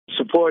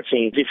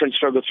supporting different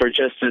struggles for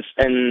justice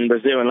in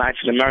Brazil and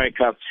Latin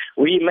America,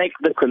 we make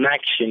the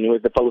connection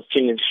with the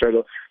Palestinian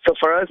struggle. So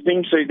for us,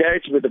 being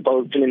solidarity with the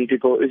Palestinian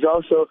people is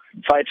also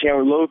fighting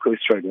our local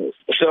struggles.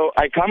 So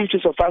I come to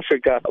South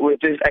Africa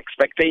with this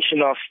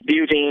expectation of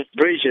building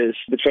bridges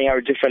between our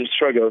different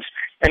struggles.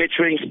 And it's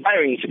really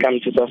inspiring to come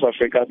to South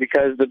Africa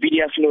because the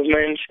BDS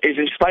movement is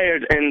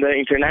inspired in the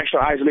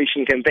international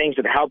isolation campaigns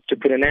that helped to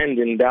put an end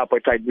in the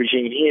apartheid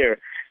regime here.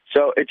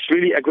 So it's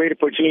really a great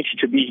opportunity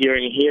to be here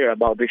and hear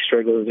about these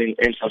struggles in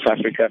South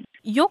Africa.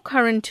 Your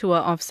current tour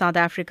of South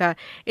Africa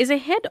is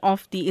ahead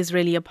of the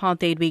Israeli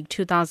Apartheid Week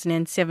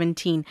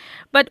 2017.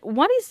 But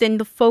what is then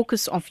the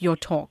focus of your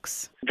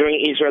talks?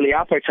 During Israeli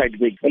Apartheid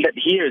Week, and that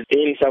here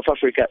in South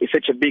Africa is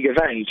such a big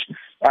event.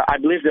 I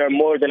believe there are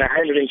more than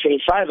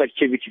 125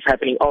 activities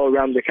happening all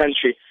around the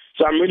country.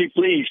 So I'm really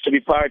pleased to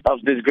be part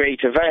of this great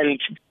event.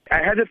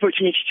 I had the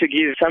opportunity to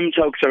give some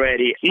talks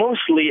already.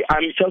 Mostly,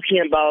 I'm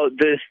talking about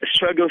the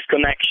struggles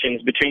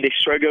connections between the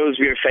struggles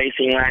we are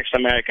facing in Latin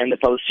America and the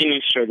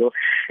Palestinian struggle,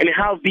 and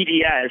how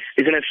BDS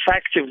is an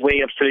effective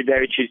way of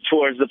solidarity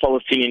towards the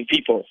Palestinian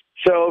people.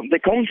 So the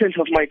content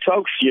of my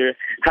talks here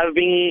have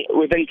been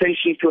with the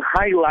intention to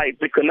highlight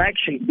the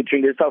connections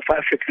between the South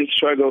African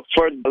struggle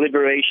for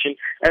liberation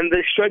and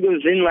the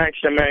struggles in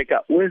Latin America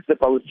with the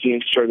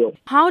Palestinian struggle.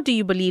 How do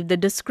you believe the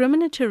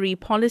discriminatory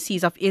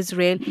policies of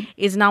Israel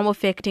is now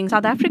affecting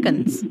South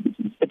Africans?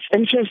 It's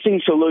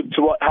interesting to look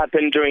to what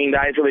happened during the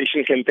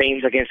isolation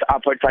campaigns against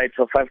apartheid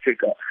South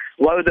Africa.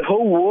 While the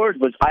whole world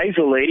was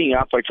isolating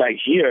apartheid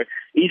here,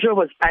 Israel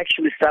was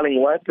actually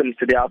selling weapons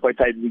to the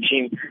apartheid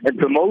regime and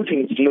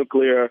promoting its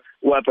nuclear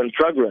weapon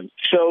program.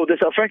 So the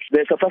South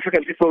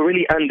African people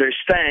really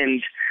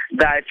understand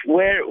that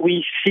where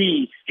we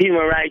see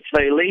human rights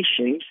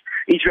violations,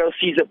 Israel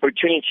sees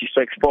opportunities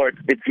to export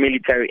its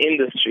military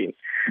industry.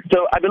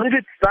 So I believe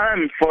it's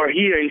time for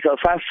here in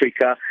South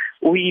Africa,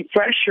 we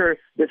pressure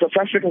the South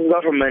African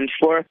government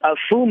for a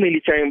full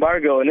military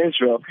embargo on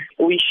Israel.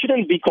 We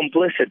shouldn't be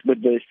complicit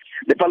with this.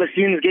 The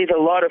Palestinians gave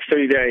a lot of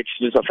solidarity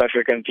to the South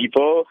African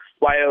people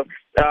while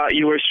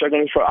you were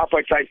struggling for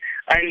apartheid,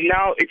 and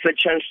now it's a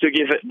chance to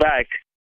give it back.